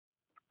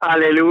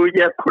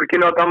Aleluya. ¿Por qué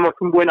no damos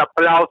un buen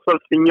aplauso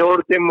al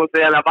Señor? Demos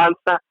de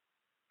alabanza.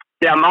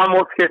 Te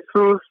amamos,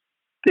 Jesús.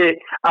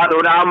 Te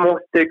adoramos,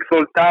 te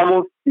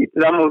exaltamos y te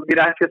damos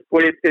gracias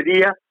por este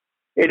día.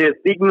 Eres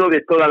digno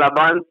de toda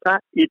alabanza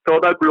y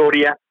toda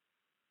gloria.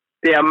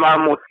 Te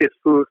amamos,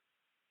 Jesús.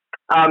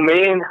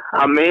 Amén,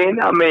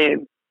 amén,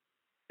 amén.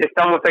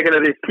 Estamos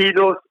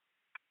agradecidos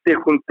de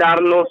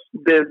juntarnos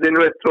desde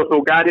nuestros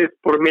hogares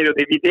por medio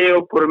de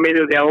video, por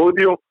medio de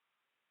audio.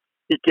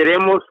 Y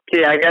queremos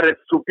que agarres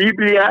su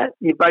Biblia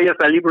y vayas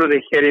al libro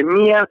de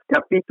Jeremías,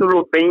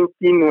 capítulo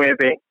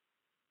 29.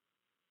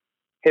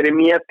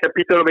 Jeremías,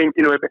 capítulo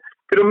 29.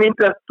 Pero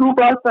mientras tú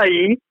vas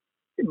ahí,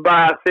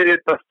 va a hacer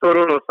el pastor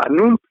unos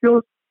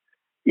anuncios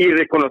y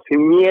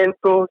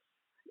reconocimientos.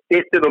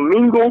 Este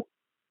domingo,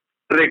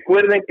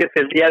 recuerden que es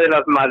el Día de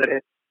las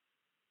Madres.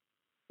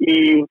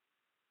 Y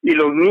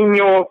los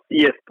niños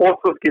y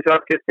esposos quizás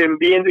que estén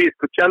viendo y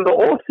escuchando,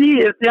 oh sí,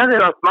 es Día de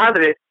las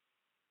Madres.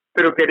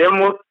 Pero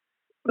queremos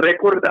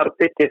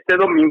recordarte que este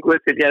domingo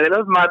es el Día de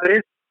las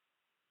Madres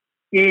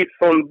y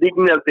son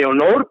dignas de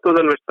honor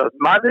todas nuestras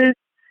madres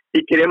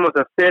y queremos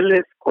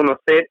hacerles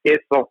conocer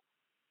eso.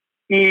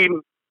 Y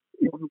va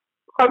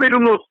a haber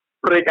unos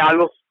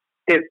regalos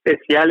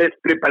especiales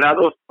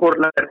preparados por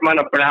la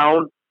hermana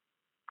Brown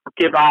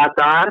que va a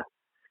dar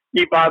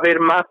y va a haber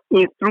más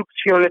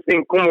instrucciones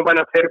en cómo van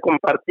a ser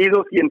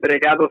compartidos y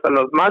entregados a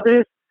las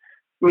madres.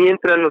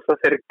 Mientras nos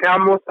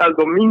acercamos al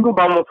domingo,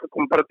 vamos a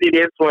compartir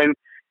eso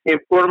en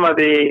forma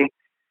de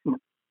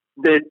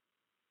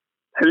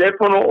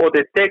teléfono o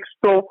de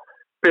texto,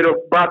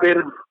 pero va a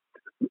haber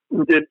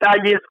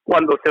detalles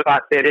cuando se va a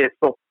hacer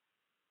eso.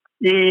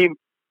 Y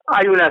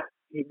hay unas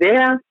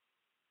ideas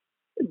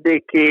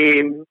de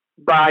que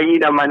va a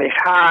ir a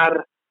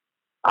manejar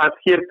a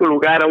cierto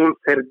lugar a un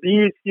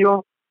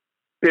servicio,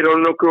 pero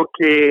no creo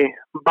que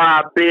va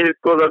a haber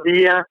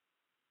todavía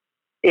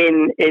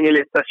en el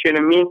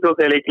estacionamiento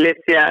de la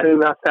iglesia del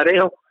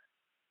Nazareno,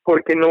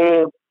 porque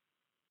no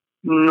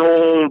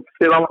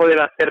se va a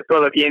poder hacer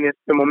todavía en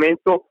este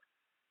momento,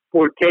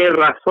 porque hay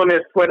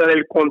razones fuera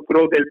del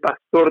control del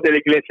pastor de la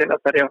iglesia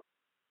Nazareno.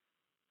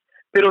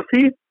 Pero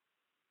sí,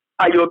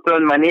 hay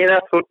otras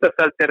maneras, otras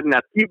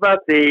alternativas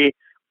de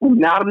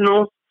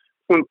juntarnos,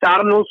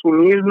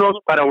 unirnos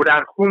para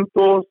orar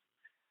juntos,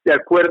 de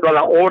acuerdo a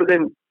la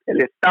orden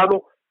del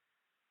Estado.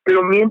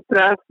 Pero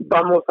mientras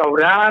vamos a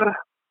orar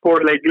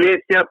por la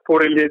iglesia,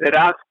 por el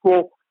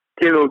liderazgo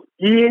que nos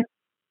guíe,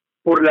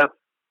 por las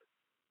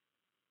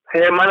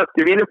hermanas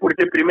que vienen,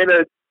 porque primera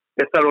de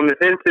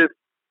Tesalonicenses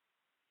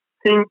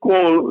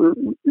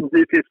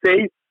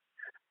 5:16,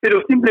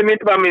 pero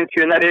simplemente va a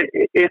mencionar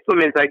estos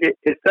mensajes: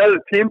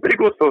 estar siempre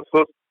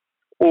gozosos,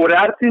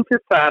 orar sin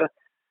cesar,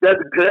 dar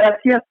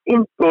gracias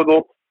en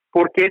todo,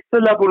 porque esta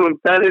es la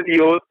voluntad de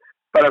Dios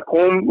para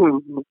con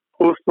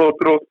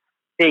vosotros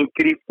en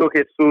Cristo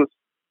Jesús.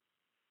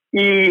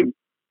 Y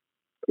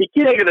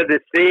quiere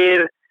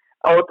agradecer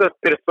a otras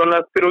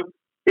personas, pero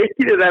él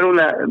quiere dar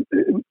una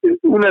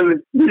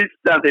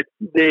lista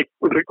de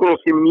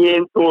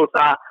reconocimientos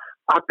a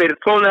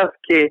personas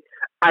que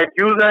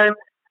ayudan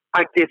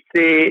a que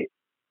se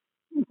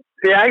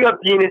haga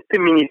bien este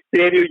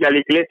ministerio y a la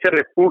iglesia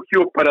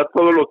refugio para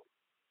todos los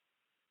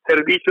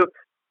servicios.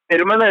 La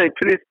hermana de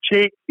Chris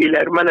Chick y la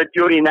hermana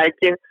Jody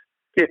Naiken,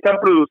 que están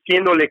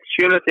produciendo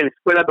lecciones en la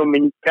escuela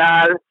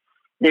dominical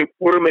en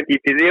forma de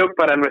video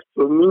para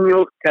nuestros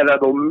niños cada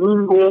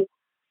domingo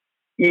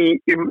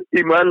y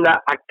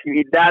manda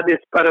actividades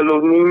para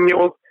los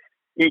niños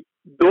y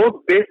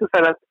 2 veces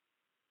a la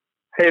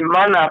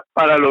semana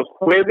para los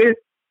jueves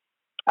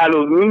a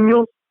los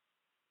niños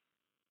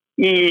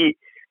y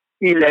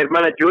la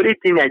hermana Jody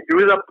tiene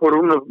ayuda por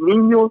unos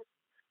niños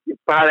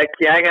para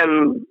que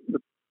hagan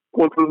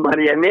con sus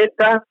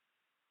marionetas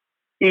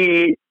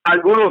y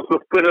algunos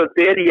los puedo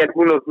ver y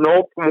algunos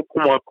no,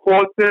 como a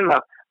Colton,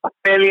 a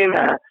Felian,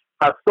 a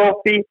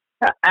Sophie,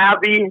 a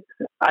Abby,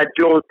 a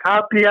Joel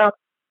Tapia,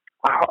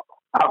 a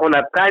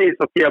Jonathan y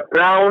Sofía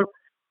Brown,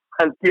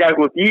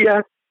 Santiago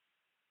Díaz,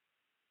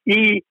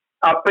 y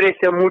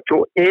aprecia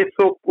mucho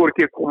eso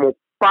porque como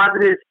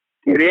padres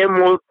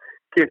queremos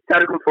que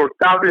estar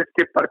confortables,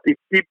 que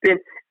participen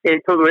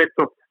en todo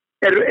esto.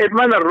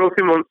 Hermana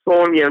Rosy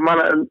Monzón y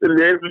hermana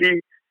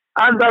Leslie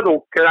han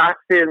dado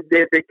clases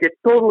desde que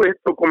todo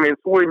esto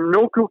comenzó y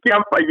no creo que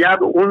han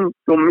fallado un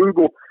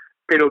domingo,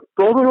 pero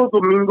todos los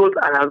domingos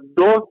a las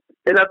 2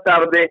 de la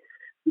tarde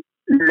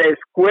la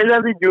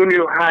escuela de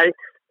Junior High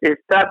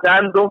está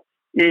dando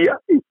y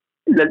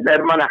la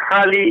hermana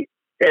Hallie,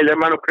 el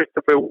hermano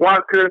Christopher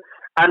Walker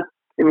han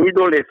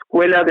tenido la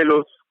escuela de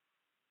los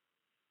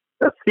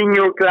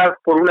senior class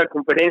por una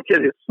conferencia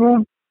de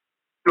Zoom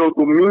los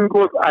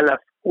domingos a las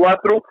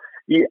 4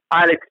 y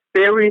Alex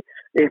Perry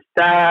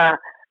está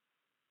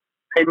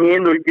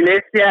teniendo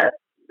iglesia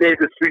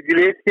desde su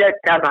iglesia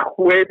cada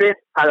jueves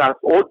a las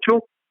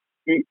 8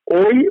 y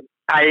hoy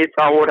a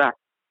esa hora.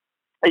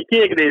 Hay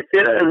que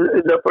agradecer a la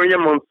doctora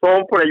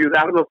Monzón por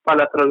ayudarnos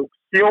para la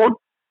traducción,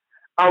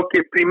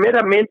 aunque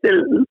primeramente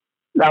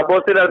la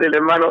voz era del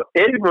hermano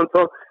Eric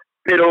Monzón,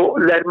 pero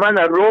la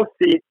hermana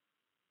Rosy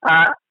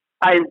ha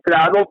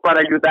entrado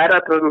para ayudar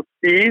a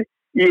traducir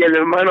y el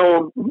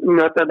hermano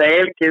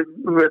Natanael, que es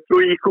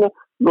nuestro hijo,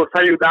 nos ha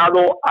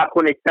ayudado a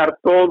conectar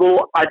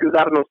todo, a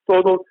ayudarnos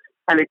todos,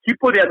 al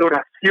equipo de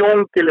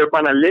adoración que la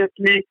hermana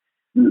Leslie,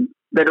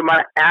 la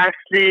hermana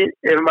Ashley,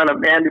 la hermana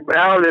Mandy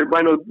Brown, el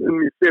hermano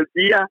Michelle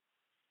Díaz,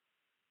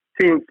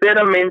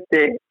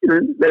 sinceramente,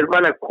 la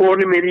hermana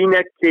Corey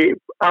Medina, que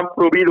han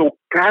provido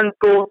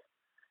cantos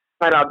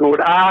para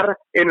adorar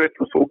en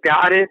nuestros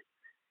hogares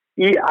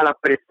y a la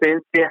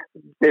presencia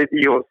de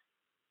Dios.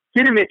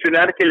 Quiero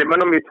mencionar que el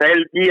hermano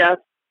Misael Díaz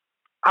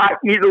ha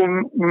ido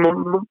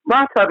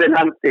más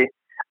adelante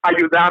a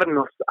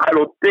ayudarnos a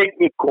lo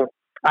técnico,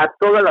 a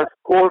todas las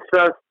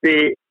cosas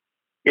de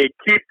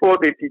equipo,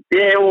 de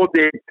video,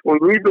 de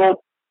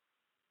sonido,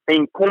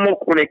 en cómo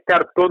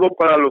conectar todo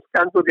para los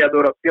cantos de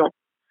adoración.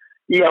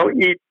 Y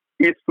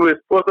su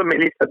esposa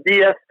Melissa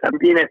Díaz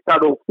también ha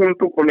estado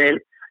junto con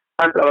él,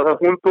 han trabajado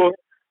juntos,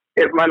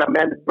 hermana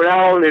Mandy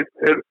Brown, el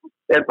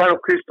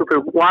hermano Christopher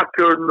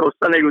Walker nos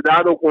han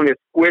ayudado con la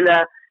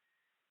escuela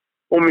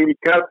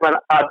dominical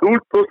para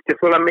adultos que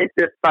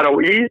solamente es para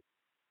oír.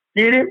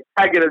 Quieren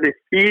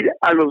agradecer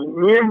a los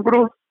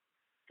miembros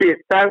que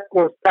están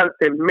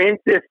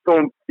constantemente,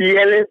 son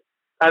fieles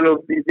a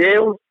los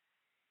videos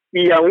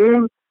y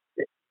aún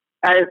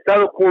ha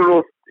estado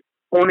con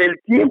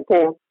el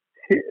tiempo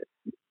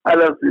a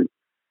las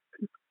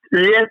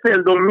 10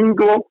 del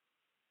domingo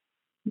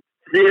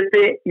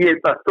 7 y el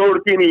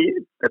pastor tiene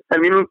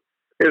también un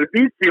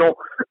servicio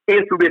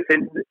en su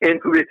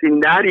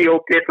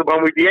vecindario, que eso va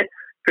muy bien,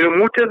 pero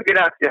muchas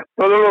gracias a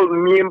todos los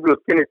miembros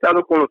que han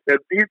estado con los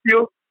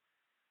servicios,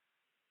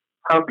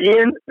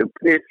 también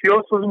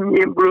preciosos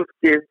miembros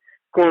que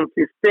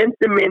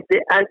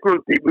consistentemente han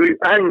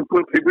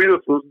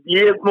contribuido sus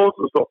diezmos,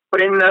 sus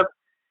ofrendas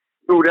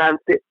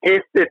durante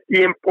este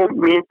tiempo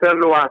mientras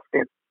lo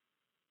hacen.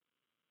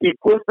 Y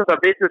cosas a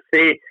veces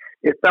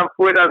están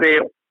fuera de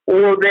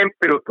orden,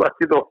 pero tú has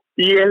sido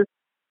fiel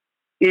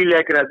y le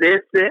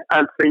agradece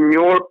al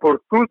Señor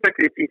por tu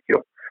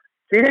sacrificio.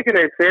 Quiere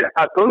agradecer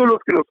a todos los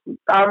que nos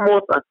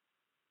juntamos a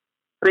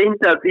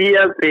 30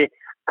 días de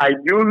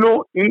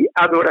ayuno y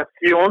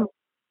adoración,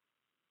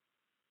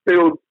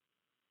 pero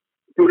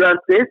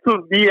durante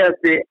estos días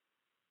de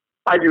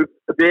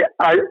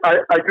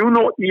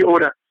ayuno y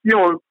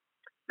oración,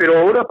 pero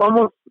ahora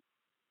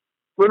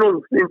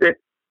fueron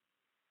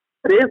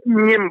 3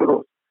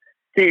 miembros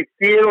que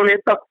hicieron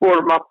esta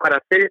forma para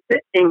hacer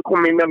este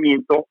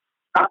encomendamiento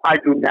a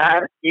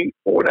ayunar y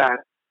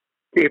orar,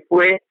 que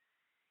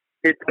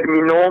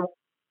terminó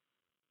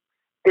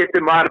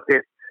este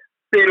martes,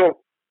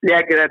 pero le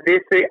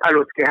agradece a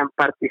los que han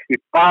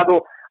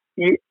participado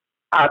y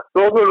a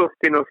todos los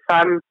que nos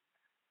han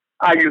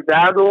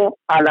ayudado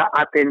a la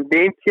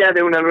atendencia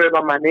de una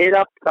nueva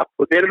manera para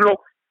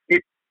poderlo, y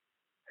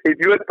se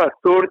dio el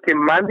pastor que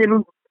manden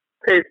un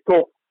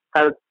texto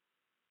al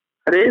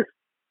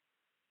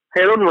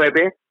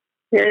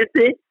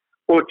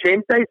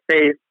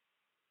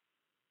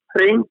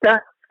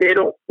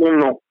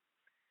 309-786-3001.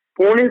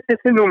 Pones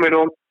ese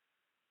número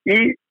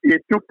y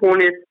tú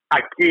pones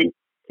aquí,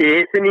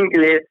 que es en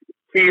inglés,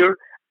 here,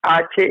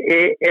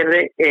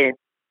 HERE,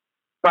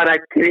 para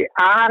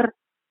crear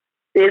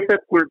esa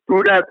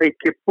cultura de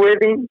que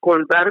pueden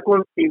contar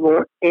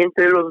contigo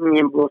entre los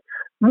miembros.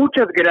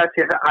 Muchas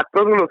gracias a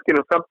todos los que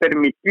nos han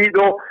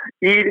permitido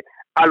ir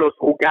a los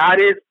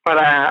hogares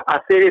para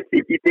hacer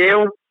este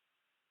video,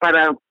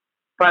 para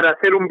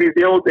hacer un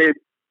video de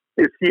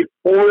decir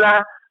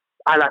hola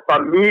a la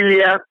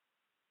familia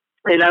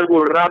en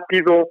algo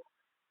rápido.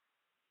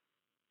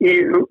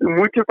 Y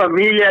muchas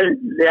familias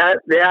le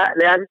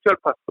han dicho al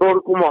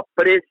pastor cómo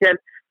aprecian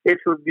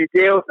esos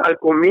videos al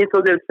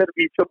comienzo del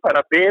servicio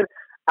para ver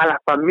a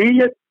las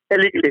familias de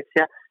la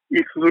iglesia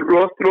y sus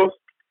rostros.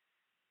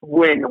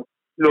 Bueno,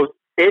 los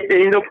he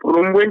tenido por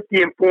un buen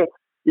tiempo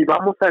y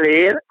vamos a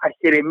leer a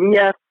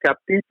Jeremías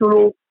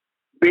capítulo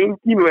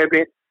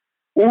 29,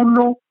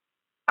 1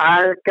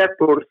 al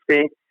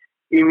 14.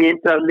 Y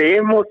mientras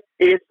leemos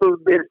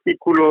esos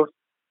versículos,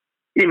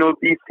 y nos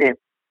dice: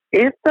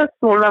 estas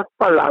son las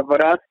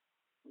palabras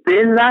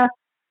de la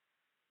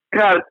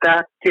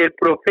carta que el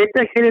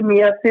profeta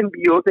Jeremías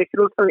envió de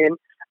Jerusalén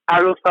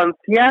a los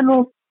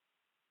ancianos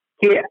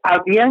que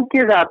habían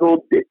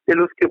quedado de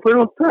los que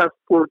fueron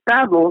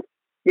transportados,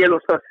 y a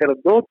los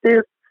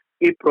sacerdotes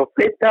y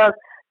profetas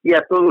y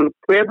a todo el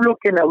pueblo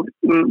que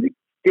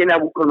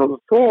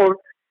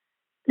Nabucodonosor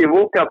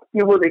llevó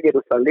cautivo de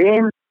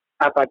Jerusalén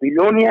a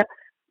Babilonia,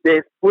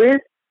 después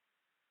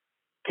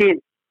que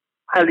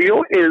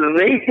salió el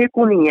rey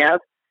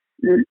Jeconías,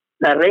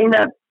 la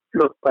reina,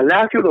 los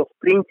palacios, los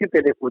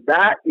príncipes de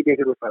Judá y de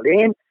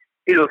Jerusalén,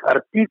 y los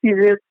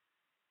artífices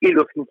y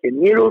los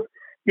ingenieros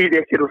y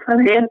de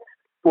Jerusalén,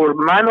 por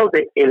mano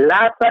de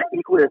Elasa,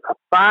 hijo de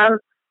Safán,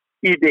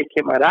 y de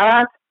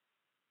Gemarás,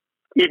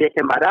 y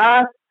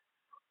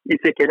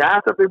se quedará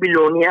a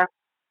Babilonia,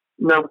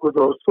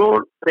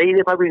 Nabucodonosor, rey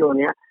de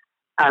Babilonia.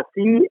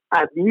 Así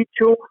ha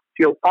dicho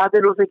Jehová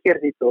de los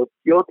ejércitos,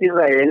 Dios de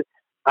Israel: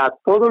 a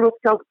todos los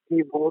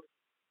cautivos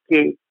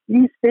que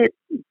hice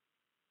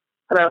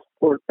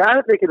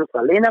transportar de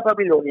Jerusalén a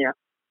Babilonia,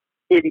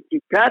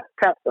 edificar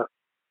casas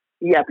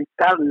y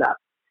habitarlas,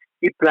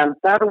 y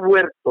plantar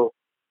huertos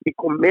y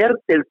comer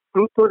del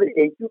fruto de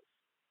ellos.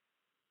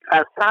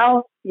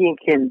 Casaos y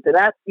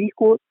engendrad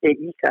hijos e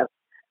hijas,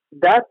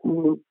 dad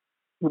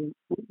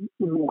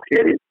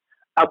mujeres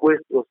a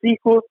vuestros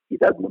hijos y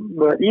dad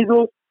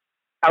maridos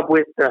a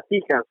vuestras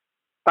hijas,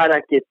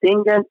 para que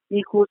tengan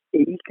hijos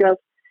e hijas,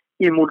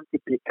 y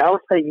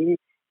multiplicaos allí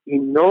y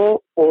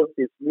no os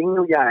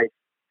disminuyáis,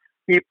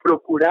 y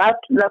procurad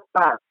la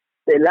paz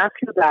de la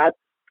ciudad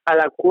a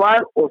la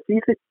cual os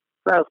hice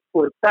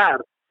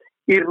transportar,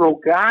 y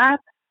rogad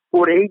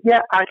por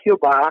ella a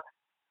Jehová,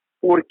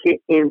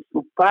 porque en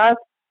su paz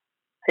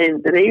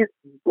tendréis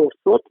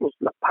vosotros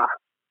la paz.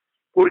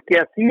 Porque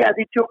así ha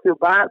dicho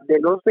Jehová de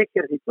los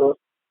ejércitos,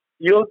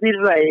 Dios de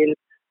Israel: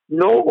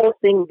 no os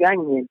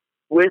engañen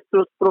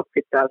vuestros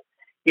profetas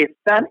que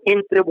están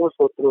entre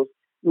vosotros,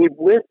 ni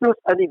vuestros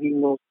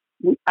adivinos,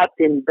 ni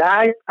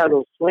atendáis a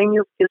los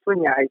sueños que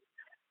soñáis,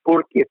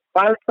 porque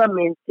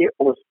falsamente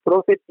os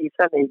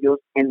profetizan ellos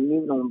en mi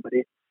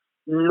nombre.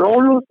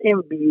 No los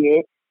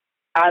envié,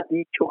 ha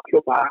dicho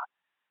Jehová,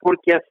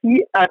 porque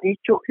así ha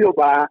dicho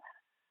Jehová: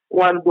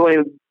 cuando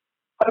en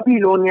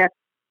Babilonia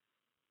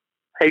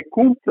se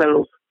cumplan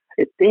los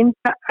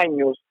 70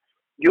 años,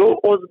 yo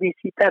os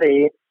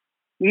visitaré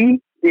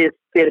y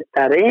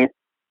despertaré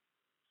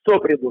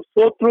sobre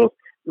vosotros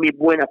mi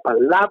buena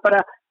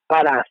palabra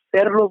para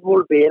hacerlos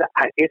volver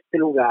a este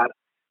lugar,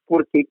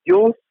 porque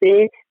yo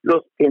sé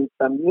los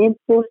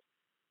pensamientos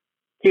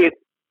de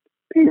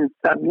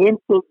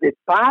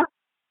paz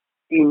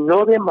y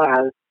no de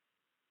mal,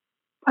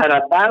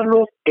 para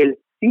darlos el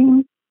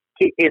fin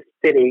que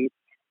esperéis.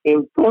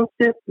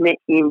 Entonces me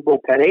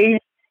invocaréis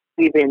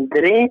y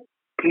vendré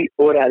y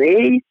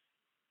oraréis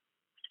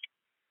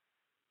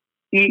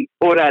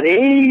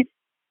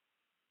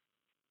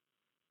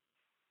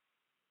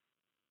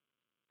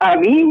a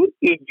mí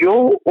y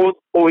yo os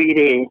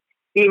oiré,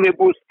 y me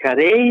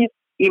buscaréis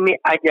y me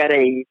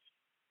hallaréis,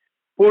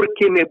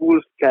 porque me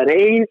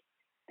buscaréis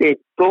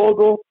de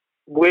todo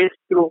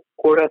vuestro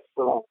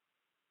corazón,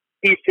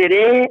 y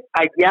seré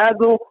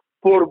hallado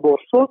por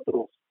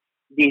vosotros,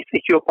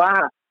 dice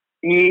Jehová,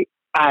 y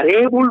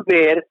haré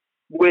volver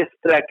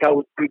vuestra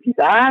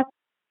cautividad,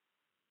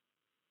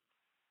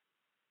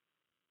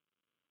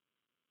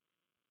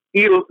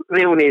 y os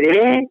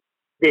reuniré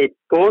de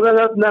todas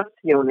las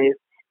naciones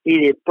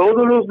y de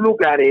todos los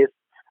lugares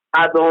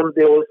a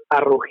donde os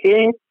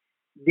arrojé,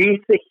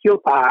 dice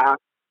Jehová,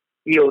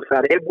 y os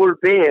haré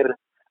volver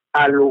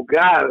al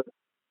lugar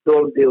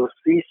donde os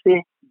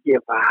hice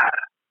llevar.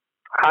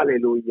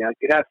 Aleluya.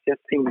 Gracias,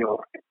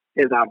 Señor,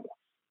 te damos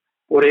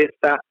por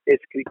esta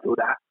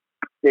escritura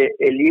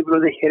del libro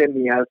de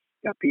Jeremías,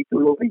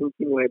 capítulo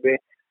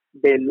 29,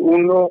 del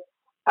 1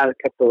 al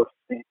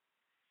 14.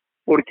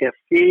 Porque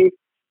así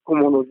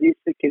como nos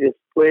dice que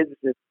después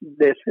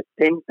de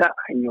 70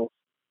 años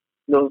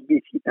nos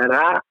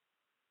visitará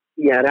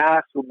y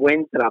hará su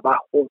buen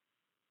trabajo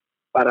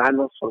para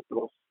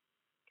nosotros,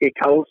 que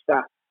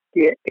causa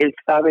que Él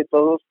sabe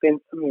todos los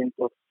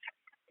pensamientos,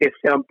 que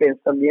sean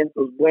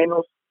pensamientos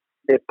buenos,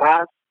 de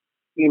paz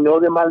y no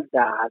de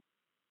maldad,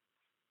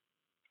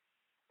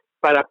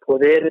 para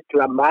poder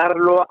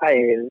clamarlo a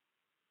Él,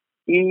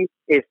 y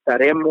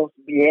estaremos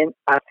bien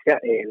hacia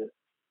Él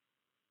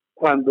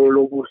cuando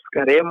lo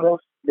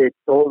buscaremos de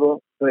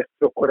todo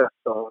nuestro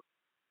corazón,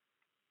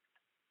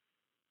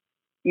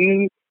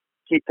 y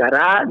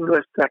quitará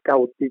nuestra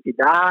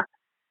cautividad,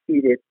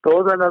 y de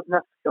todas las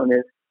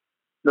naciones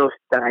nos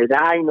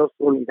traerá y nos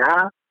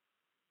unirá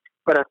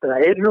para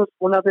traernos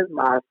una vez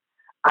más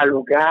al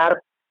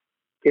lugar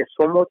que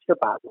somos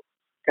llevados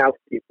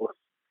cautivos.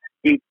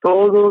 Y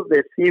todos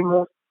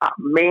decimos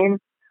amén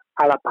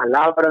a la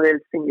palabra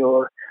del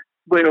Señor.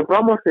 Bueno,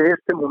 vamos en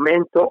este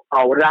momento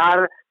a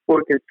orar,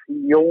 porque el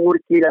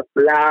Señor quiere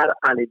hablar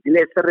a la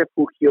iglesia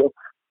refugio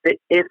de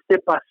este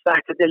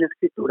pasaje de la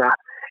Escritura,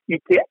 y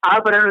que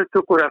abra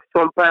nuestro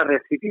corazón para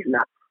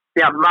recibirla.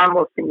 Te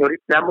amamos, Señor, y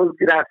te damos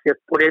gracias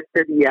por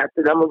este día.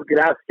 Te damos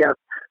gracias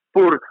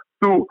por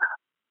tu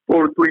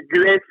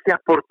iglesia,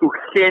 por tu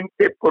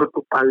gente, por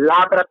tu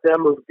palabra. Te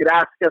damos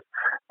gracias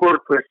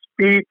por tu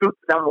espíritu.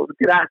 Te damos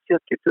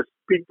gracias que tu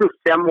espíritu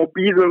se ha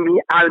movido en mi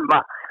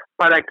alma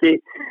para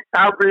que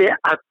hable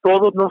a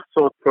todos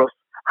nosotros.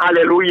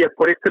 Aleluya,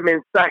 por este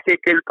mensaje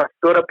que el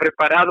pastor ha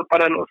preparado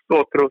para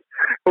nosotros.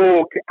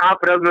 Oh, que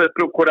abra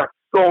nuestro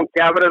corazón,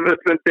 que abra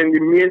nuestro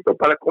entendimiento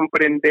para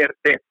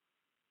comprenderte.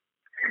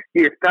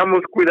 Y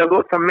estamos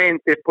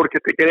cuidadosamente porque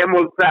te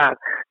queremos dar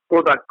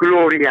toda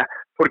gloria,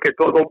 porque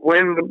todo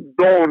buen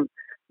don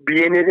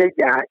viene de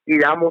allá, y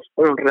damos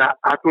honra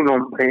a tu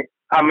nombre.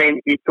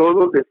 Amén. Y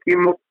todos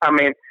decimos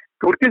amén.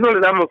 ¿Por qué no le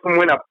damos un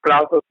buen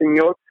aplauso,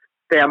 Señor?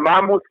 Te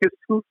amamos,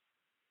 Jesús.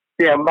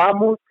 Te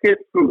amamos,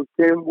 Jesús.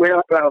 Te un buen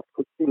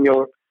aplauso,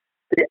 Señor.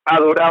 Te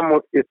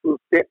adoramos, Jesús.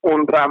 Te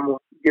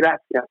honramos.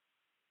 Gracias,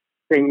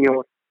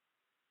 Señor.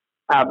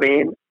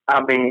 Amén.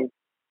 Amén.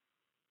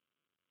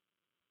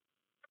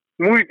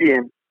 Muy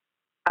bien.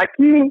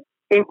 Aquí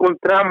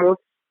encontramos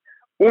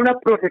una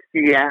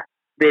profecía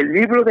del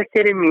libro de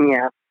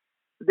Jeremías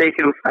de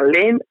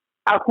Jerusalén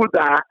a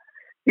Judá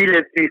y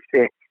les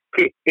dice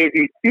que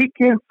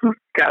edifiquen sus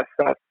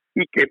casas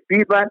y que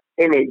vivan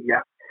en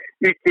ellas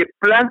y que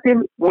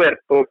planten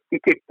huertos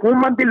y que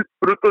coman del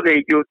fruto de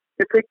ellos,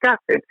 que se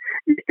casen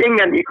y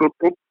tengan hijos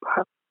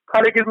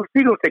para que sus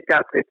hijos se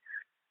casen,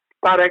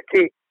 para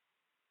que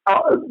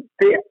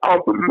te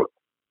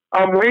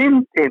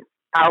aumenten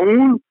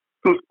aún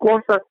sus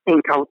cosas en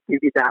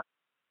cautividad.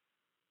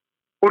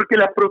 Porque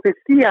la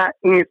profecía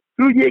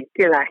instruye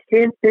que la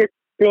gente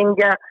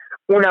tenga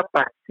una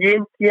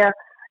paciencia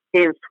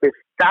en su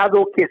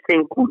estado que se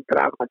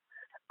encontraban,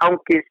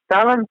 aunque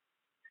estaban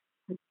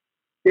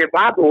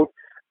llevados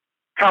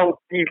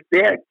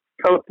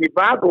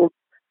cautivados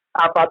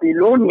a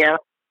Babilonia,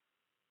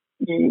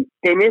 y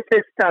en ese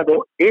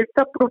estado,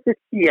 esta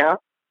profecía,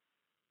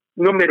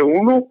 número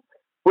uno,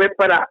 fue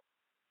para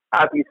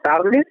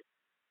avisarles,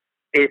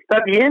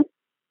 está bien,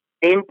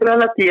 entra a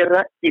la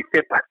tierra y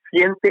sé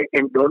paciente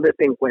en donde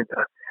te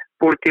encuentras,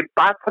 porque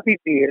vas a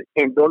vivir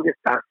en donde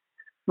estás.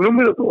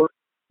 Número dos,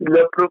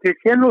 la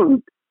profecía nos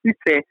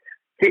dice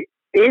que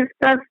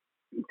estas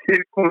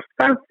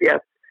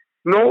circunstancias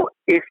no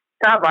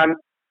estaban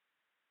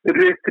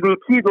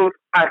restringidos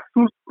a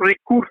sus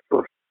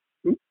recursos.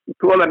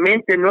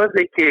 Solamente no es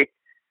de que,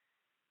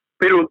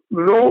 pero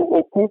no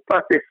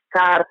ocupas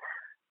estar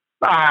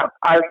a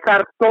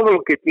alzar todo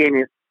lo que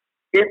tienes.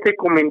 Este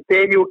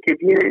comentario que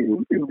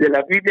viene de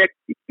la Biblia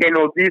que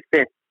nos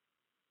dice,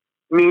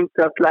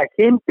 mientras la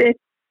gente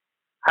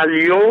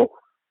salió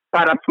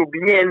para su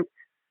bien,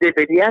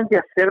 deberían de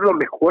hacerlo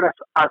mejor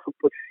a su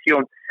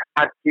posición,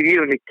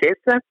 adquirir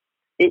riqueza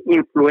e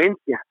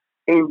influencia,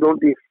 en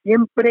donde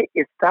siempre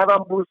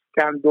estaban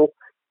buscando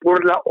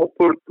por la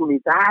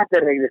oportunidad de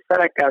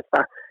regresar a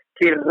casa,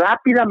 que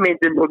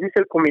rápidamente, nos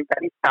dice el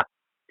comentarista,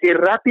 que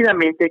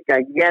rápidamente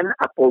caían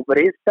a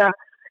pobreza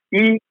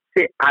y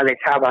se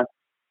alejaban.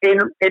 En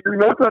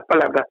otras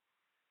palabras,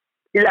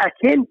 la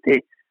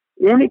gente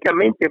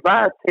únicamente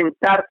va a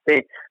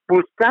sentarse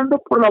buscando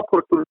por la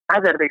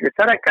oportunidad de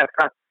regresar a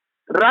casa,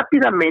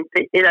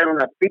 rápidamente eran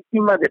una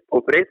víctima de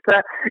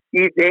pobreza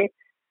y de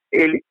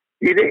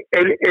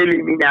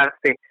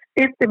eliminarse.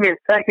 Este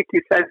mensaje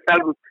quizás es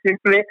algo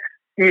simple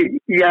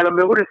y a lo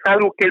mejor es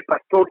algo que el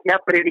pastor ya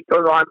ha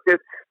predicado antes,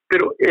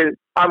 pero él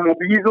ha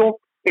movido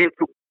en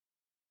su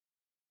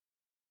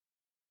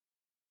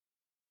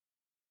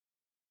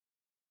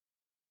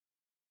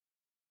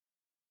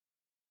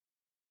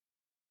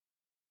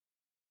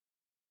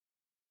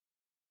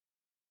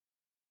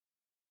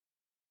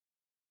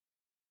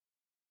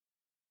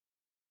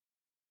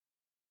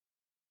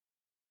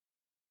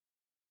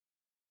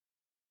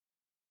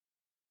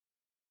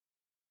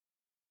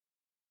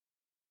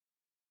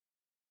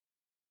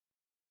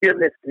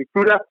la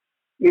escritura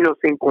y nos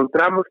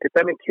encontramos que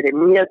también en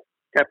Jeremías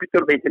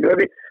capítulo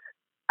 29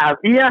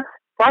 había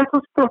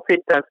falsos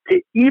profetas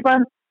que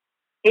iban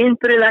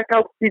entre la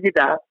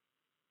cautividad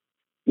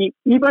y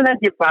iban a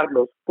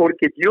llevarlos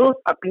porque Dios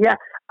había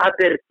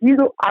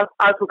advertido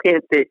a su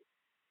gente: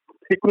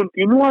 si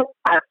continúas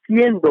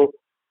haciendo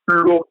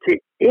lo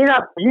que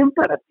era bien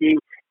para ti,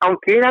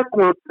 aunque era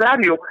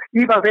contrario,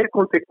 iba a haber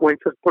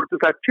consecuencias por tus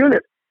acciones.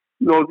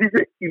 Nos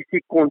dice, y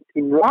si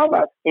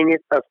continuabas en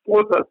estas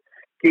cosas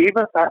que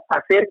ibas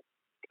a ser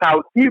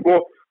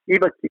cautivo,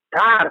 iba a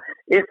quitar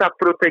esa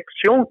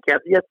protección que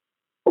había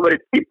sobre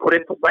ti por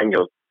estos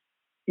años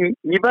y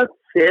iba a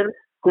ser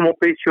como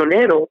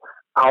prisionero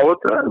a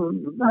otra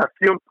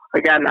nación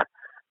pagana.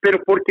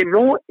 Pero porque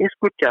no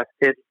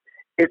escuchaste,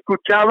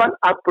 escuchaban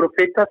a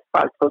profetas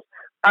falsos,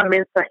 a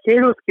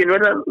mensajeros que no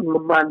eran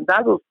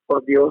mandados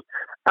por Dios,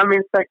 a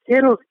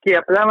mensajeros que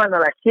hablaban a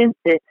la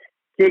gente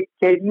que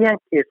querían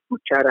que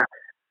escuchara.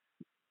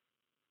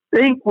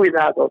 Ten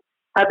cuidado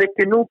a de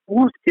que no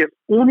busques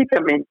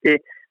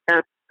únicamente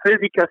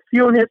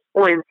predicaciones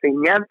o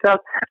enseñanzas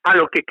a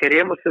lo que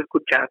queremos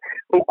escuchar.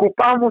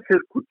 Ocupamos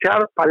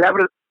escuchar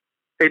palabras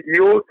de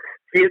Dios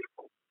si es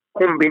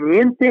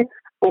conveniente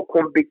o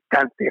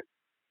convictante.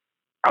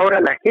 Ahora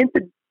la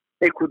gente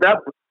de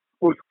Judá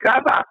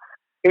buscaba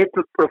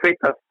estos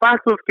profetas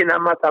falsos que nada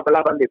más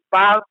hablaban de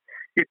paz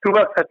y tú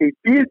vas a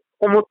vivir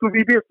como tú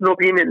vives, no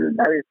viene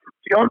la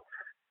destrucción,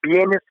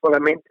 viene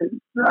solamente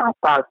la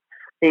paz.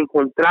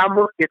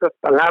 Encontramos que esas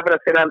palabras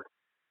eran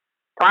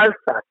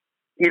falsas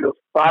y los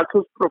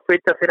falsos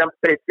profetas eran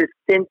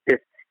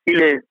persistentes y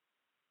les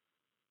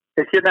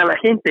decían a la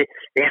gente,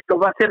 esto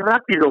va a ser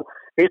rápido,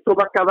 esto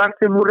va a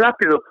acabarse muy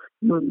rápido,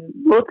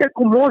 no te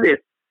acomodes,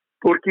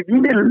 porque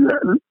viene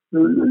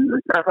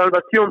la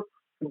salvación,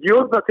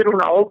 Dios va a hacer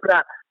una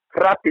obra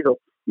rápido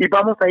y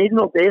vamos a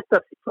irnos de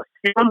esta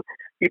situación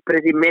y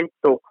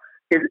predimento,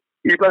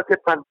 y va a ser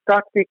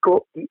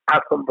fantástico y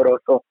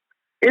asombroso.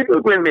 Es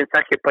un buen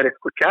mensaje para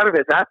escuchar,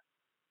 ¿verdad?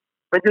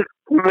 Ese es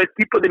como el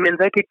tipo de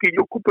mensaje que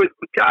yo ocupo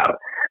escuchar.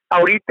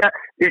 Ahorita,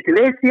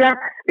 iglesia,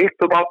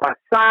 esto va a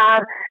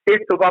pasar,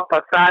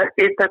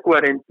 esta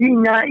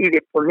cuarentena y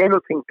de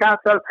ponernos en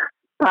casa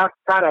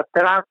pasar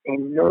atrás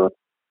en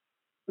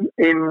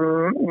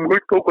muy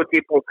poco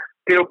tiempo.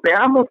 Pero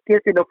veamos que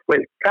ese no fue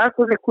el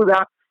caso de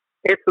Judá.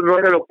 Eso no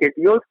era lo que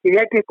Dios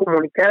quería que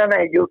comunicaran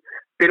a ellos,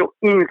 pero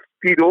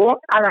inspiró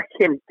a la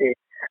gente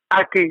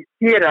a que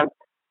hicieran,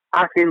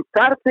 a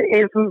sentarse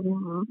en sus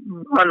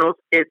manos,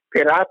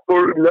 esperar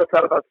por la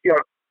salvación.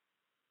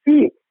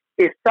 Sí,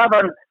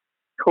 estaban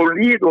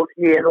dolidos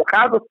y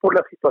enojados por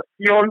la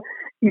situación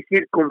y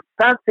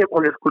circunstancias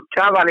cuando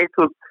escuchaban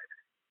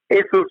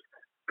esos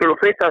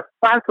profetas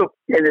falsos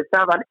que les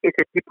daban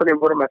ese tipo de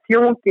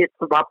información, que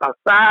esto va a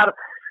pasar,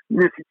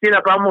 ni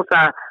siquiera vamos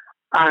a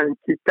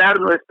quitar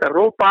nuestra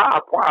ropa,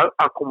 a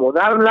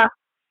acomodarla.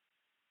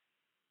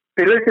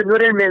 Pero ese no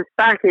era el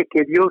mensaje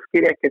que Dios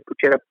quería que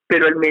escuchara,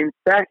 pero el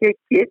mensaje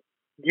que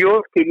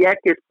Dios quería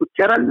que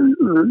escuchara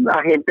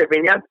la gente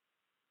venía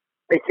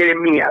de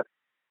Jeremías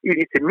y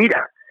dice,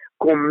 mira,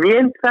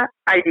 comienza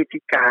a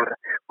edificar,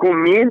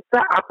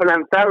 comienza a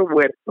plantar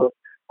huertos,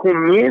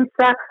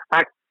 comienza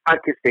a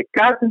que se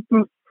casen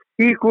tus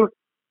hijos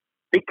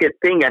y que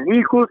tengan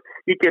hijos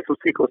y que sus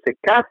hijos se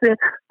casen,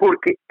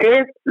 porque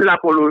es la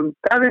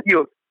voluntad de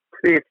Dios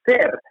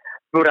crecer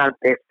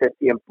durante este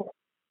tiempo.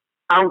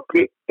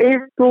 Aunque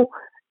esto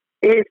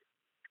es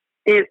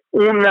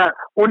una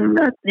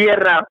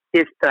tierra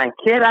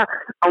extranjera,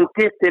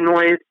 aunque este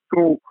no es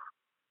tu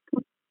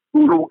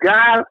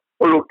lugar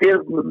o lo que es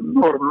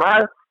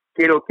normal,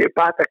 pero que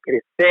vas a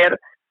crecer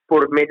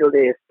por medio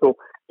de esto.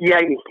 Y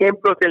hay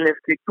ejemplos en la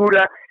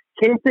Escritura,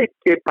 gente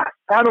que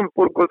pasaron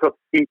por cosas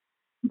así.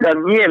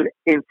 Daniel,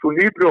 en su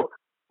libro,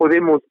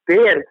 podemos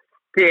ver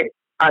que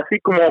así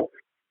como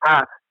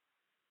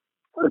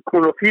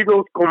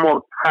conocidos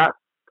como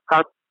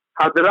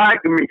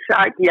Sadrach,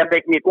 Meshach y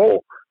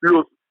Abednego,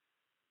 los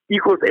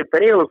hijos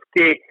hebreos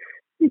que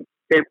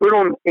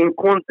fueron en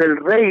contra del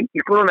rey y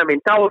fueron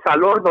aventados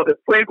al horno de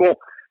fuego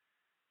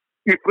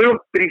y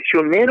fueron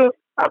prisioneros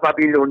a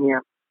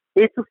Babilonia.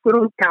 Estos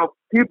fueron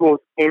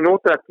cautivos en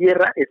otra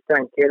tierra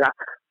extranjera,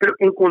 pero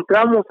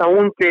encontramos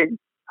aún que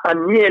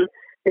Daniel,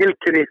 él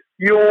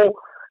creció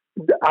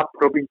a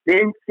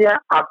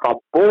providencia, a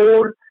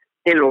favor,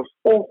 en los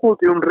ojos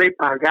de un rey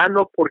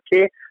pagano. ¿Por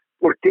qué?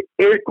 Porque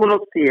él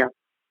conocía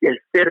el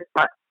ser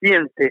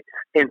paciente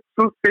en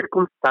sus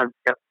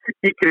circunstancias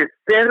y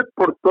crecer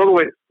por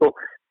todo esto.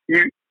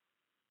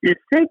 Y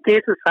sé que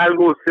eso es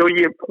algo, se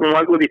oye como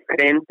algo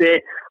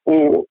diferente,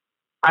 o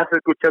has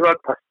escuchado al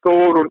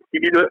pastor o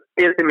recibido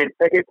ese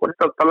mensaje con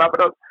estas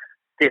palabras,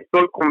 que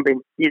estoy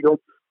convencido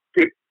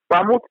que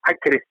vamos a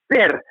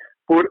crecer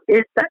por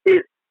esta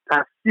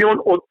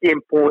estación o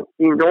tiempo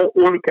y no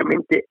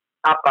únicamente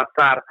a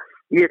pasar.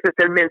 Y ese es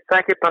el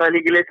mensaje para la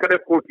iglesia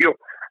refugio,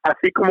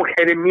 así como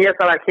Jeremías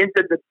a la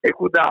gente de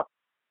Judá,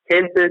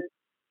 gente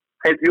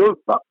de Dios,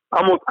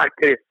 vamos a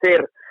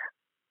crecer,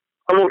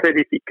 vamos a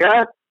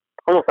edificar,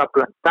 vamos a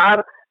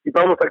plantar y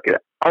vamos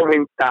a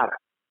aumentar.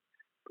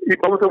 Y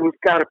vamos a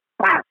buscar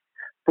paz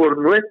por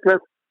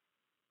nuestras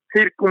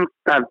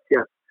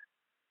circunstancias.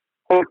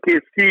 Porque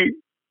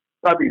si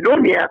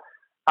Babilonia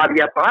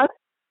había paz,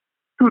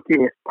 tú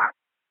tienes paz.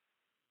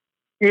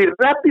 Y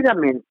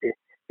rápidamente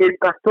el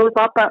pastor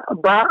va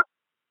a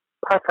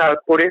pasar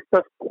por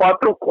estas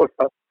 4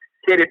 cosas.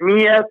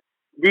 Jeremías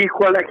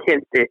dijo a la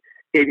gente,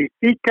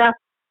 edifica,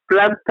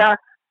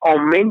 planta,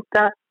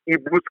 aumenta y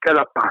busca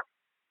la paz.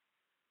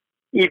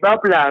 Y va a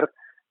hablar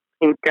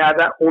en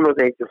cada uno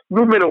de ellos.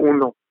 Número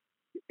 1,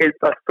 el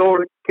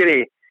pastor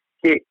cree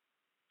que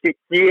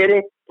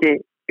quiere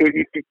que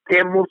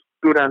edifiquemos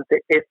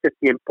durante este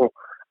tiempo.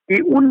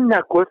 Y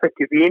una cosa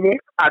que viene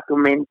a tu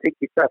mente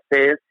quizás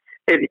es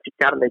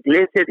edificar la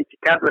iglesia,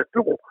 edificar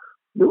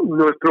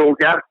nuestro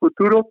hogar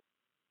futuro.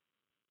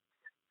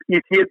 Y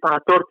si el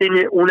pastor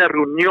tiene una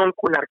reunión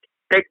con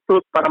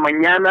arquitectos para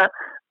mañana,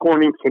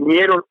 con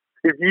ingenieros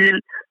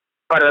civiles,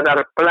 para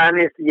dar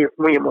planes, y es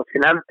muy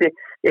emocionante.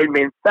 El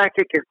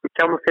mensaje que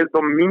escuchamos el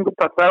domingo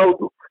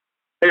pasado,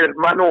 el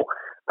hermano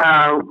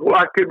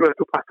Walker,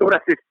 nuestro pastor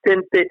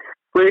asistente,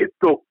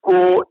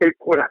 tocó el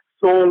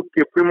corazón,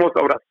 que fuimos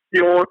a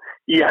oración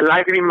y a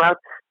lágrimas,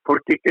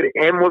 porque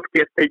creemos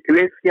que esta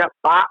iglesia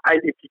va a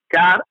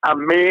edificar,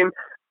 amén,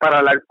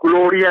 para la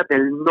gloria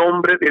del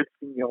nombre del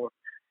Señor.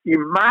 Y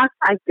más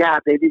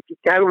allá de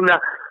edificar una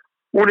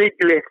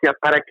iglesia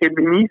para que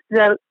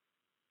ministre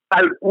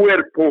al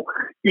cuerpo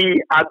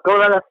y a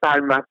todas las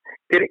almas,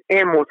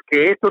 creemos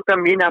que esto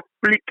también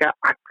aplica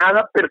a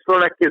cada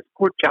persona que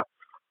escucha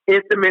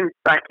este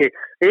mensaje.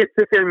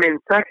 Este es el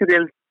mensaje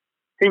del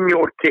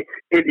Señor, que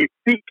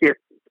edifiques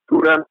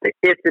durante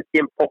este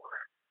tiempo,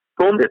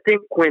 donde te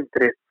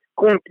encuentres,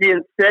 con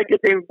quien sea que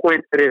te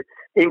encuentres,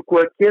 en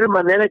cualquier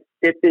manera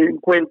que te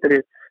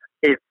encuentres.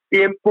 Es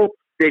tiempo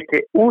de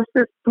que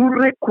uses tus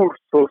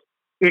recursos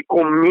y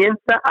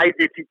comienza a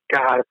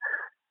edificar.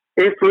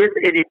 Eso es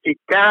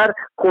edificar,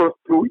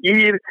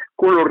 construir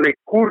con los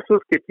recursos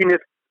que tienes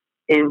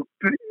en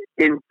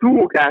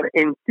tu hogar,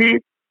 en ti.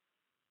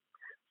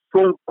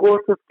 Son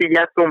cosas que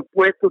ya son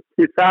puestos.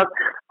 Quizás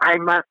hay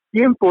más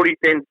tiempo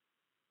ahorita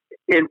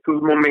en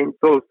tus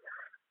momentos,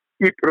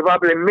 y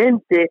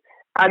probablemente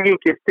alguien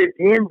que esté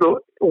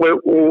viendo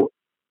o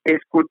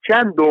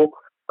escuchando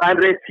han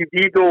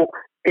recibido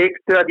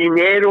extra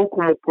dinero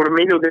como por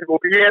medio del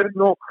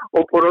gobierno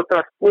o por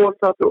otras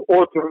cosas o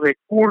otros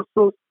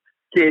recursos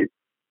que,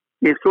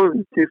 que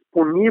son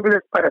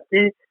disponibles para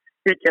ti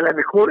y que a lo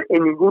mejor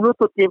en ningún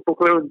otro tiempo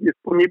fueron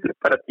disponibles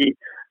para ti,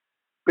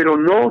 pero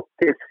no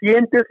te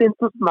sientes en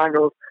tus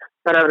manos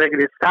para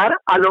regresar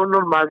a lo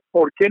normal.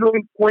 ¿Por qué no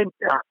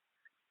encuentras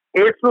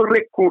esos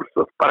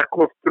recursos para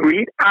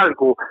construir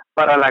algo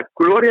para la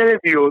gloria de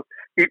Dios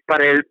y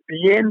para el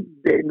bien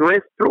de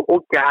nuestro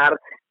hogar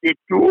y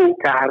tu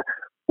hogar?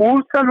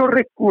 Usa los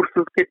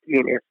recursos que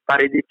tienes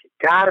para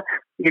edificar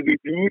y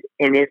vivir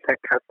en esa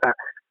casa.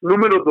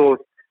 Número 2,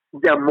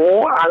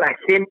 llamó a la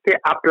gente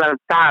a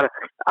plantar,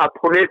 a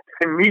poner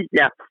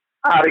semilla,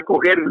 a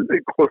recoger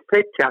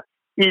cosecha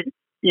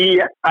y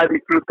a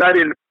disfrutar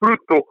el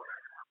fruto.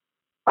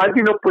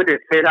 Alguien no puede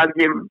ser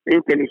alguien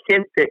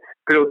inteligente,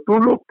 pero tú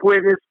no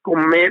puedes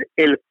comer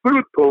el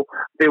fruto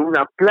de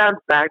una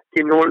planta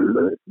que no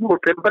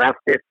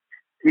sembraste.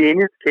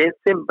 Tienes que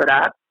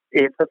sembrar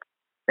esa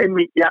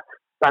semilla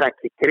para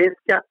que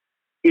crezca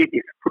y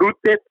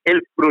disfrutes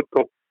el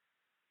fruto.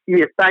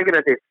 Y está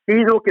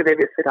agradecido que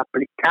debe ser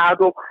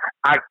aplicado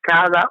a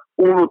cada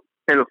uno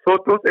de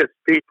nosotros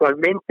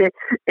espiritualmente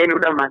en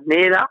una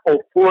manera o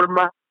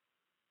forma.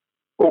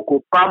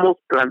 Ocupamos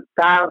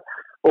plantar,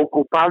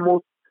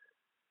 ocupamos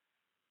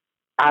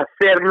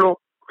hacerlo.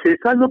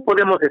 Quizás no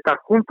podemos estar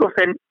juntos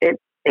en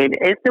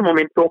este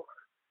momento,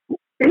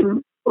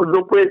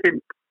 no puedes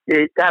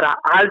invitar a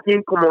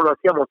alguien como lo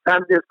hacíamos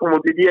antes, como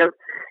dirías,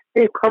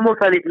 vamos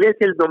a la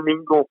iglesia el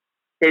domingo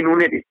en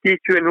un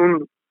edificio,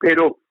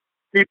 pero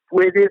sí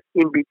puedes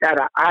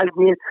invitar a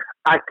alguien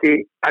a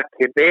que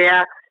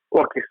vea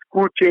o a que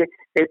escuche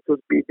estos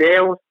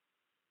videos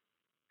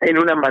en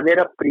una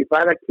manera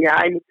privada que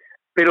hay,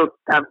 pero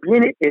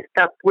también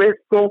está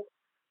puesto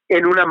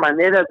en una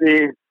manera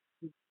de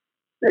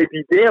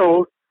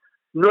videos,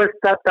 no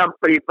está tan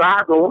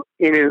privado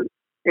en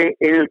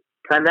el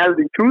canal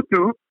de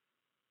YouTube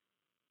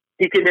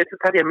y que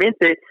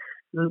necesariamente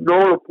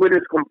no lo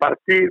puedes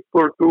compartir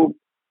por tus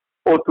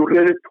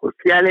redes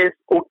sociales,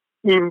 o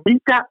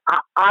invita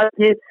a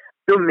alguien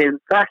de un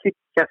mensaje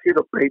que ha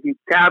sido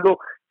predicado,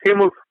 que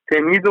hemos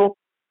tenido,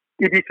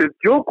 y dices,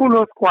 yo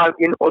conozco a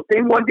alguien o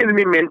tengo a alguien en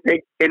mi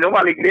mente que no va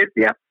a la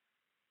iglesia,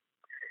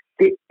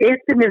 que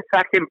este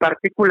mensaje en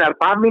particular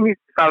va a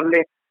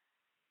ministrarle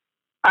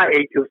a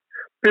ellos.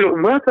 Pero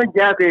más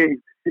allá de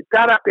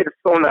citar a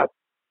personas,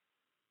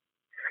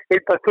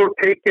 el pastor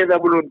cree que es la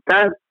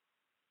voluntad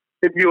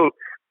de Dios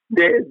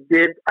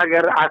de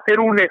hacer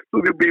un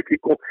estudio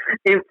bíblico,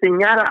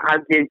 enseñar a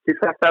alguien.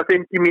 Quizás estás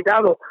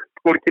intimidado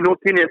porque no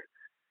tienes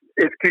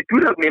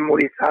escrituras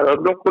memorizadas,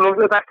 no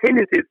conoces a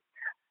Génesis,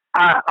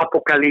 a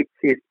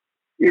Apocalipsis,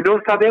 y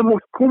no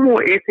sabemos cómo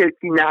es el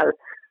final,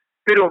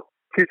 pero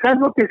quizás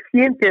no te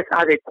sientes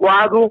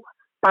adecuado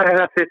para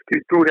las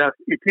escrituras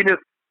y tienes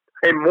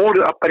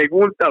temor a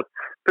preguntas,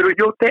 pero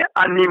yo te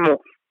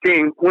animo que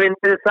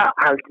encuentres a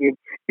alguien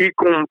y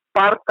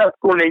compartas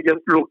con ellos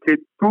lo que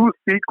tú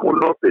sí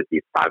conoces y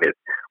sabes.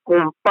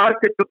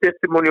 Comparte tu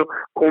testimonio,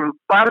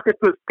 comparte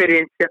tu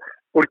experiencia,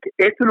 porque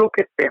eso es lo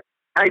que sé.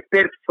 Hay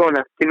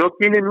personas que no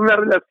tienen una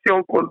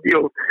relación con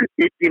Dios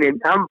y tienen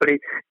hambre,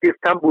 que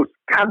están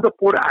buscando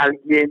por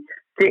alguien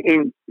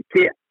que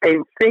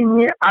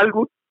enseñe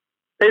algo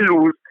de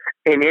luz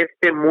en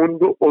este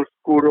mundo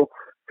oscuro.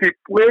 Si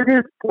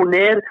puedes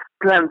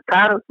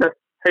plantar la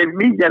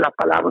semilla, la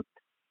palabra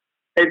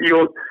de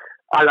Dios,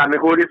 a lo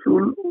mejor es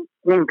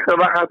un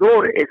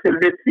trabajador, es el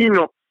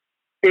vecino,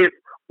 es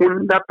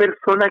una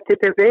persona que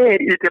te ve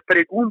y te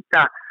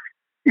pregunta,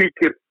 y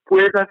que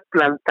puedas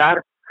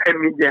plantar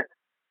semilla.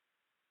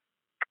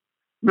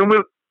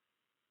 Número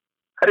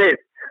 3,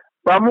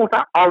 vamos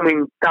a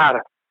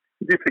aumentar.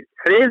 Dice,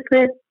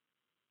 crece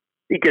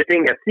y que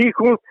tengas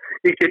hijos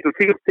y que tus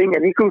hijos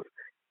tengan hijos.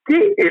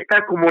 ¿Qué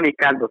está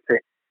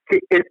comunicándose?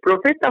 Que el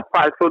profeta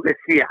falso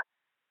decía,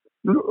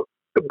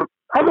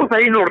 vamos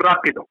a irnos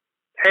rápido.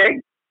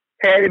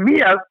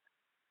 Jeremías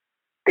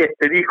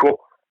dijo,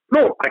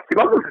 no, aquí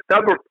vamos a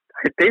estar por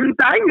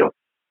 70 años,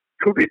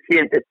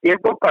 suficiente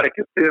tiempo para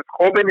que ustedes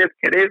jóvenes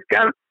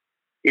crezcan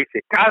y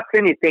se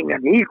casen y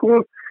tengan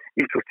hijos,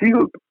 y sus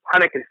hijos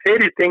van a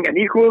crecer y tengan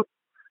hijos.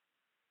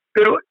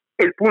 Pero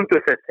el punto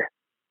es este.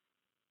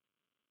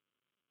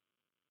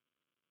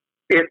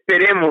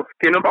 Esperemos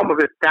que no vamos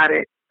a estar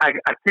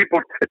aquí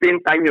por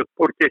 70 años,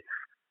 porque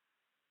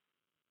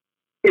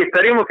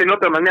estaremos en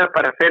otra manera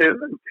para hacer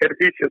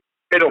servicios,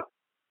 pero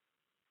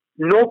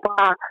no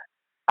va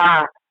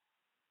a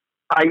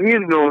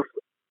irnos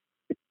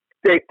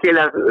de que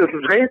las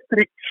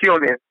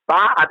restricciones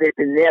va a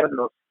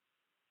detenernos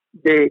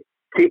de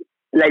que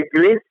la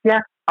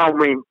iglesia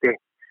aumente.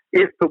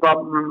 Esto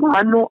va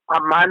mano a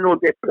mano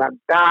de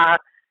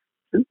plantar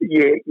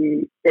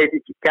y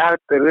edificar,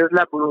 pero es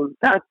la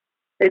voluntad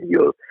de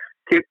Dios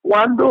que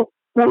cuando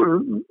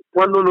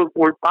nos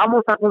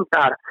volvamos a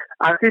juntar,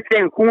 así sea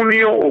en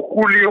junio o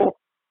julio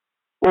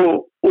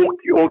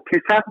o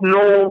quizás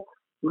no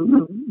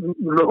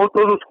no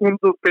todos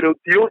juntos, pero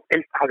Dios,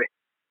 Él sabe.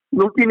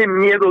 No tiene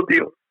miedo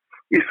Dios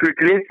y su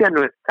iglesia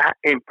no está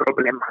en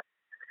problemas.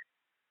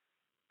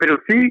 Pero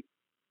sí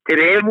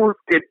creemos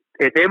que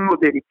debemos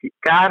de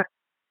edificar,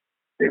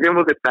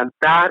 debemos de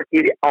plantar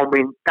y de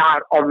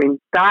aumentar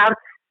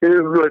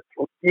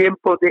nuestro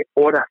tiempo de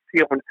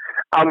oración,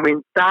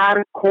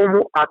 aumentar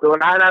cómo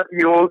adorar a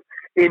Dios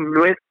en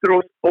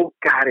nuestros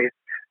hogares,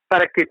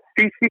 para que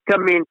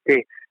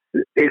físicamente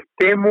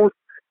estemos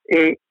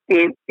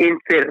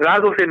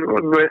encerrados en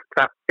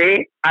nuestra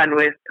fe, a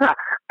nuestra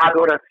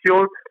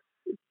adoración.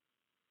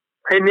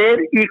 Tener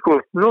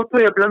hijos, no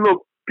estoy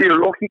hablando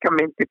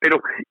biológicamente,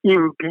 pero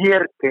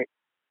invierte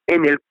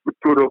en el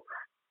futuro.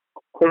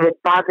 Como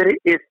padre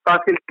es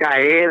fácil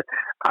caer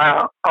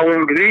a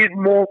un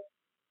ritmo,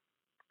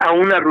 a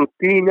una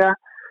rutina,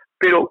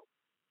 pero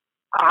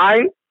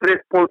hay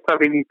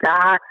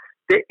responsabilidad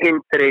de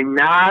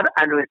entrenar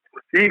a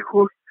nuestros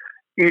hijos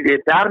y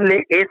de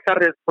darle esa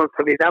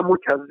responsabilidad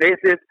muchas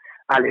veces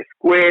a la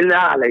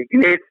escuela, a la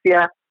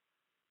iglesia,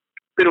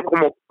 pero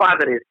como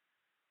padres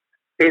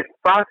es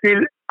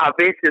fácil a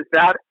veces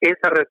dar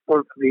esa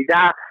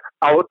responsabilidad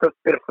a otras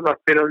personas,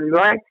 pero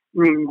no hay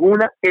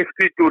ninguna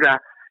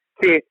escritura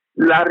que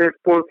la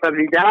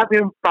responsabilidad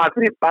de un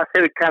padre va a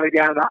ser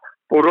cargada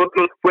por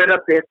otros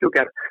fuera de este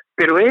hogar.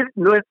 Pero es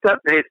nuestra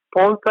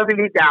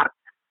responsabilidad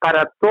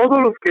para todos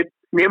los que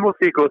tenemos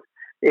hijos,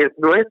 es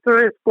nuestra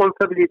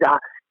responsabilidad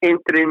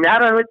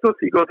entrenar a nuestros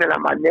hijos de la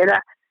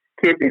manera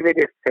que debe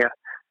de ser.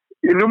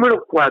 Y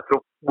número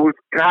 4,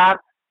 buscar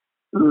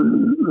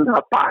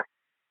la paz.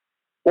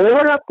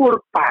 Ora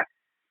por paz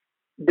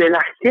de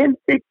la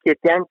gente que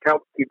te han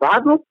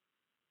cautivado,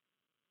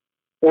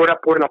 ora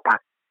por la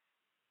paz.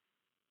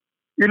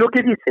 Y lo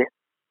que dice,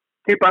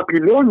 que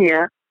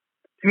Babilonia,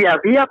 si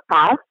había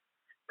paz,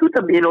 tú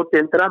también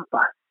obtendrás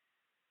paz.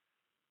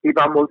 Y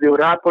vamos a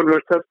orar por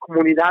nuestras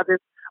comunidades,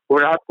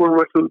 orar por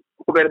nuestros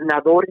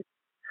gobernadores,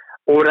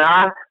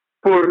 orar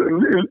por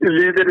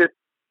líderes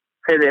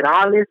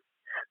federales,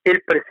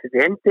 el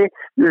presidente,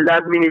 la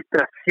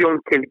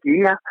administración que él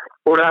guía,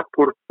 orar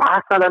por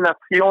paz a la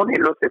nación,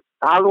 en los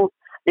estados,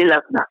 en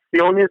las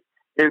naciones,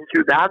 en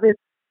ciudades.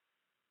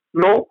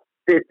 No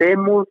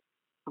debemos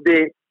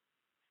de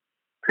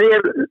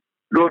ser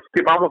los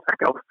que vamos a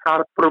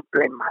causar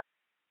problemas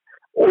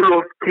o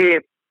los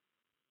que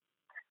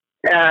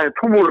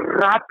somos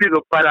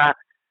rápidos para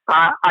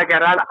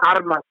agarrar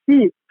armas.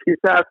 Sí,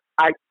 quizás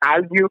hay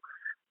algo,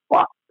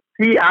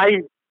 sí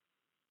hay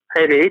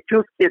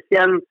derechos que se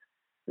han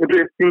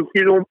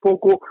restringido un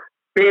poco,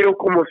 pero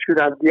como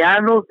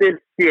ciudadanos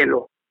del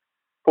cielo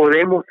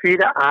podemos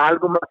ir a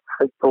algo más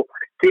alto,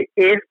 que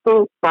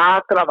esto va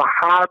a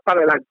trabajar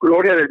para la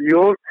gloria de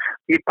Dios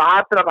y va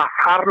a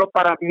trabajarlo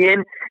para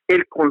bien.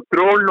 El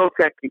control no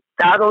se ha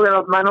quitado de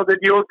las manos de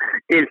Dios,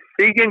 Él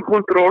sigue en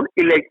control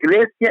y la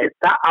iglesia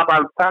está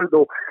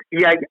avanzando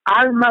y hay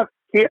almas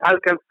que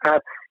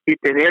alcanzar y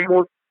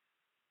tenemos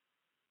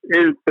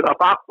el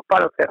trabajo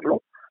para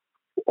hacerlo.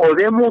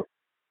 Podemos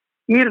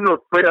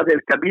irnos fuera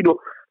del camino,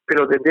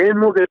 pero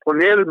debemos de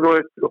poner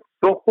nuestros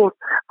ojos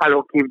a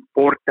lo que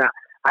importa,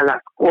 a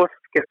las cosas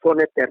que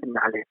son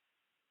eternales.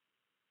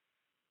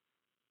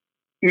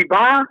 Y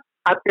va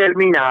a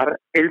terminar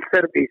el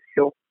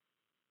servicio.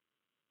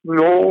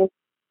 No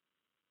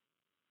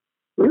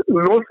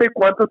sé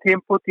cuánto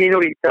tiempo tiene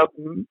ahorita,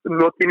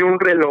 no tiene un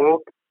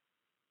reloj,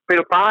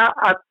 pero va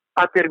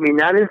a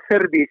terminar el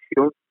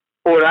servicio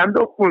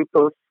orando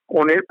juntos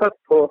con el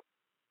pastor,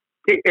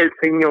 que el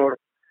Señor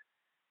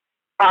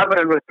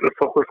abra nuestros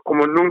ojos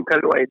como nunca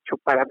lo ha hecho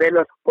para ver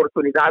las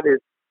oportunidades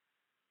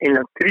en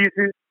las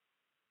crisis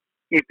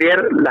y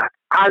ver las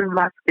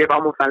almas que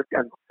vamos a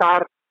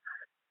alcanzar,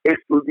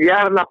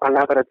 estudiar la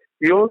palabra de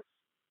Dios.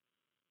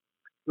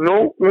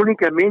 No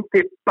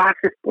únicamente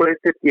pases por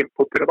este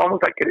tiempo, pero vamos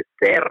a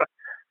crecer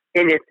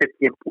en este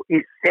tiempo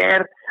y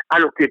ser a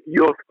lo que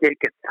Dios quiere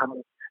que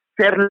seamos,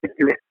 ser la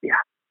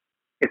iglesia.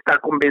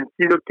 Estar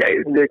convencido que hay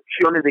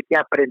lecciones de que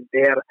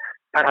aprender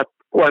para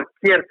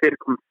cualquier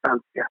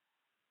circunstancia.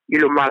 Y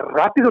lo más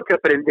rápido que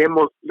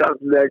aprendemos las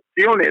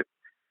lecciones,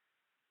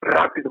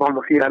 rápido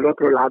vamos a ir al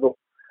otro lado.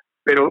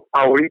 Pero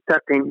ahorita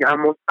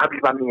tengamos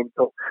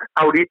avivamiento,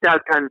 ahorita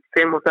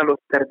alcancemos a los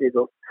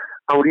perdidos,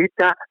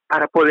 ahorita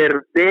para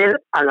poder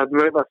ver a las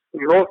nuevas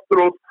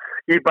rostros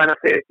y van a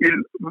ser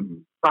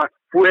más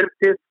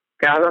fuertes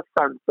cada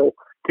santo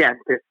que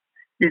antes.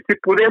 Y si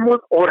podemos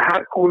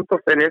orar juntos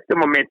en este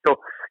momento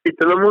y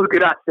te damos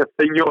gracias,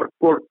 Señor,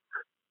 por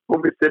tu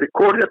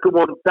misericordia, tu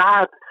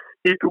bondad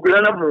y tu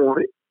gran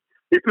amor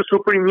y tu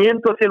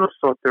sufrimiento hacia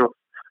nosotros.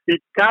 Y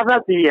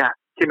cada día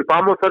que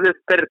vamos a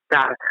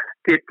despertar,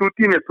 que tú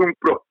tienes un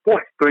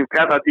propósito en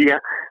cada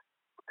día,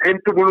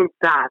 en tu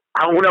voluntad,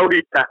 aún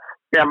ahorita,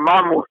 te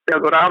amamos, te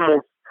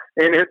adoramos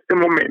en este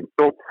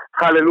momento.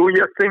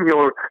 Aleluya,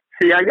 Señor.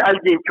 Si hay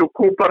alguien que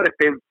ocupa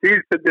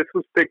arrepentirse de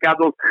sus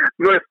pecados,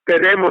 no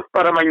esperemos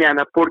para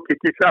mañana, porque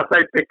quizás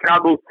hay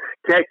pecados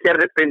que hay que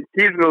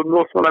arrepentirnos,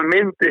 no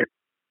solamente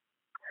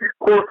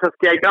cosas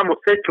que hayamos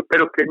hecho,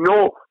 pero que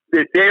no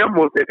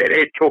debemos de haber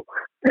hecho.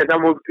 Te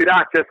damos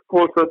gracias,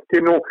 cosas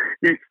que no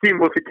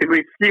hicimos y que no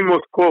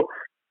hicimos, cosas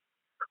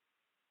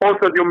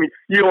de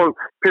omisión,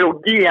 pero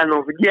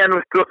guíanos, guía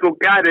nuestros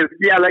hogares,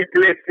 guía a la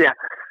iglesia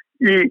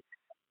y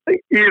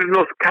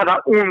irnos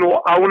cada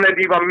uno a un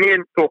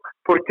avivamiento,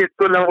 porque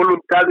esto es la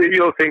voluntad de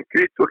Dios en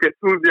Cristo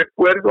Jesús, de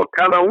acuerdo a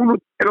cada uno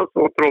de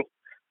nosotros,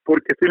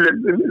 porque si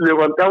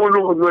levantamos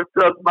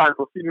nuestras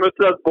manos y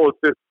nuestras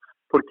voces,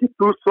 porque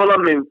tú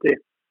solamente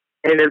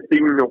eres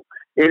digno.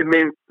 El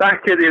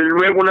mensaje del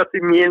nuevo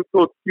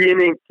nacimiento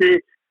tiene que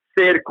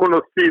ser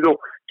conocido,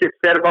 que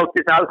ser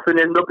bautizados en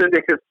el nombre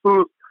de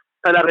Jesús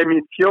para la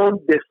remisión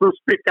de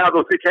sus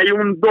pecados, y que hay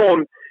un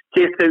don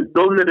que es el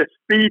don del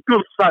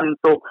Espíritu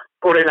Santo,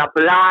 por el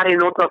hablar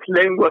en otras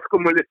lenguas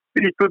como el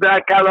Espíritu da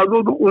a cada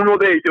uno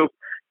de ellos,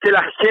 que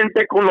la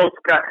gente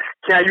conozca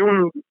que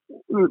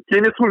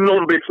tiene su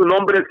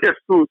nombre es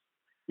Jesús.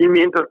 Y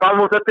mientras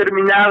vamos a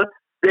terminar,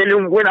 denle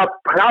un buen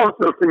aplauso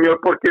al Señor,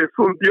 porque es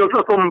un Dios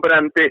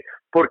asombrante,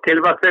 porque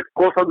Él va a hacer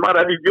cosas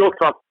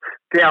maravillosas.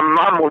 Te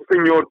amamos,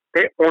 Señor,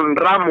 te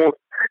honramos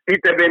y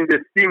te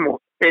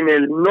bendecimos en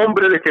el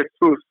nombre de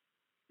Jesús.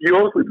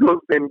 Dios los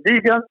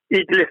bendiga,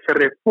 Iglesia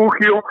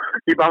Refugio,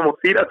 y vamos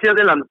a ir hacia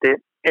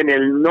adelante en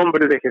el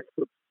nombre de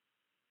Jesús.